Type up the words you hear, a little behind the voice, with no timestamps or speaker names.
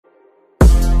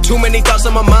Too many thoughts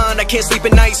on my mind, I can't sleep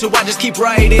at night, so I just keep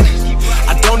writing.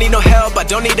 I don't need no help, I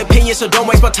don't need opinions, so don't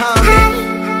waste my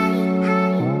time.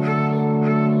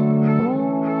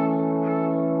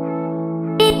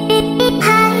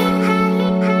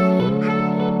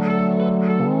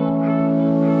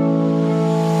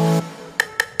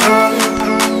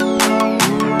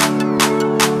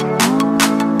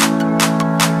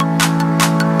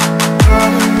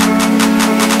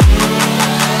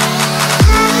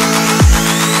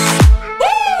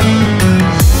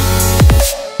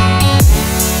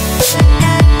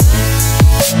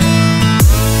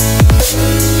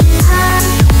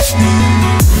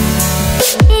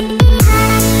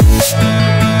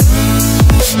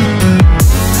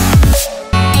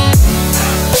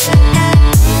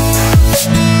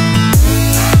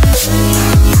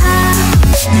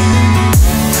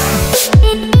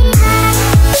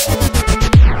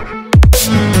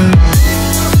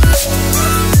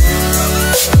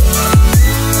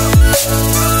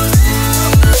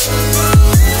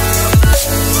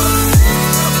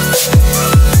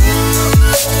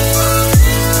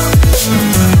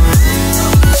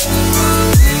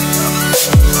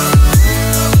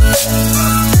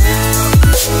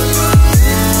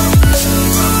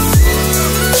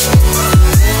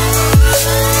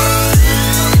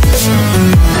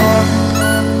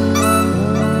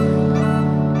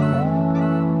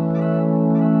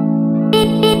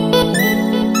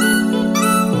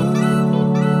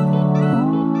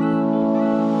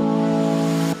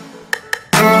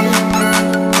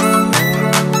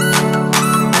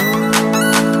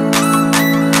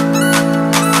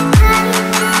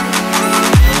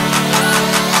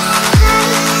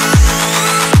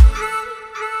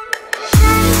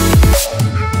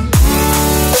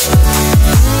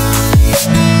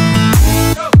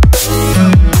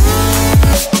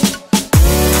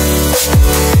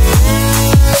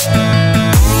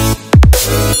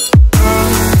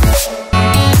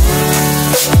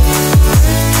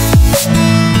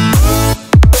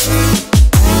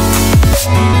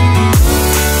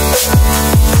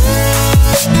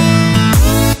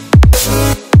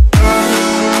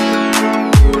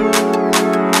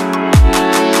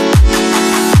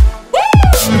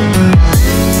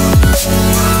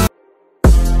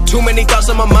 Too many thoughts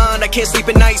on my mind, I can't sleep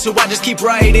at night, so I just keep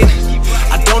writing.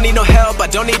 I don't need no help, I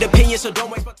don't need opinions, so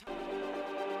don't waste my time.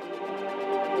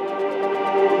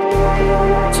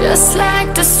 Just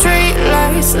like the street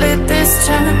lights lit this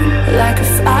town, like a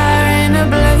fire in a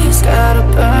blaze, gotta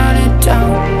burn it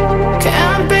down.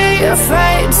 Can't be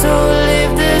afraid to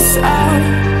leave this out.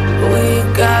 We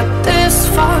got this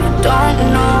far, don't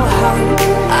know how.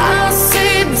 I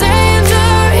see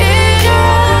danger in your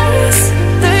eyes.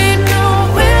 They know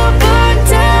we'll burn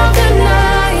down the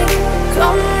night.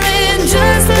 Coming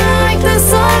just like the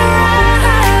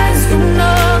sunrise. You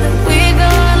know that we're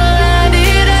gonna light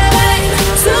it up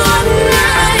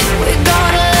tonight. We're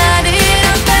gonna light it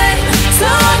up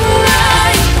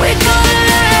tonight. We're gonna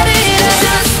light it up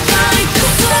just like the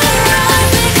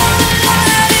sunrise. We're gonna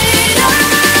light it up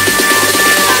now.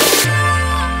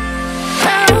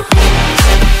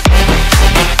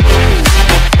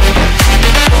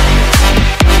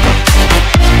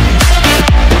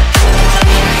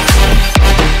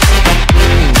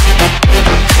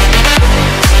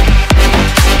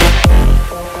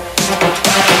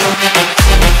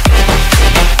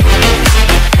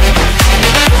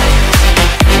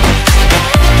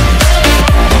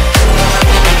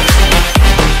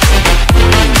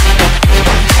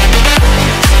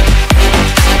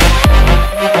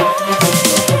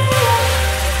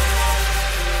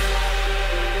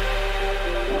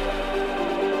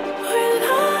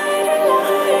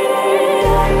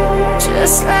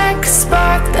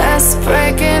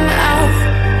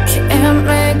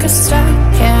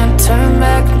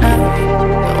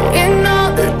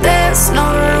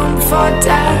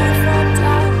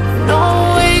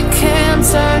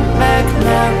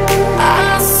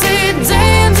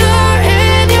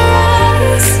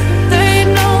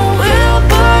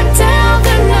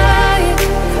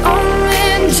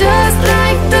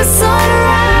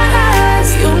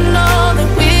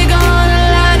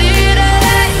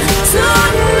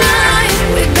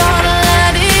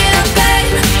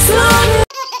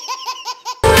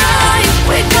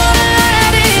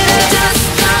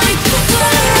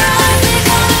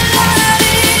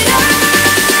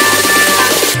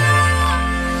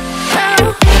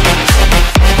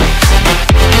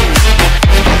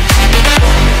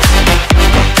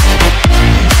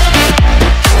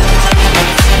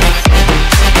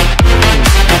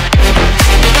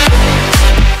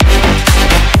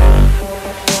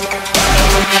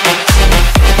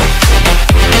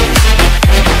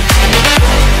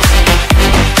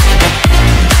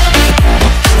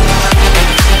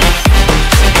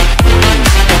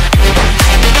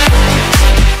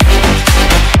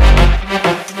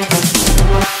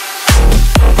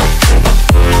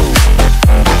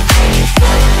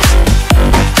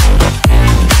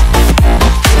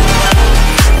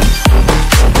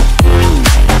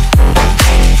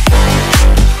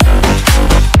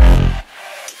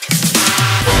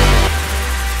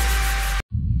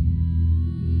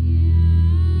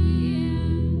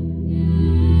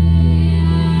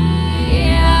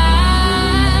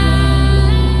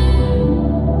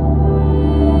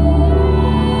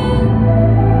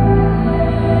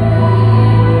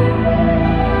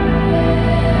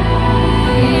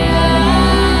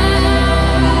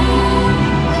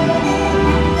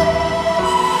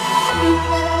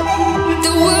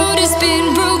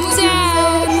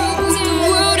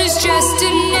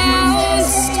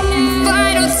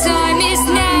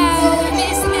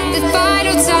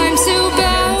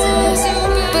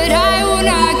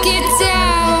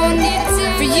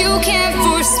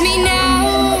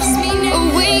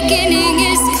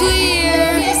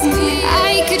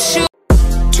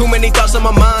 Too many thoughts on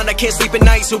my mind, I can't sleep at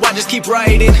night, so I just keep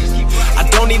writing. I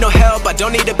don't need no help, I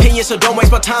don't need opinions, so don't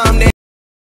waste my time.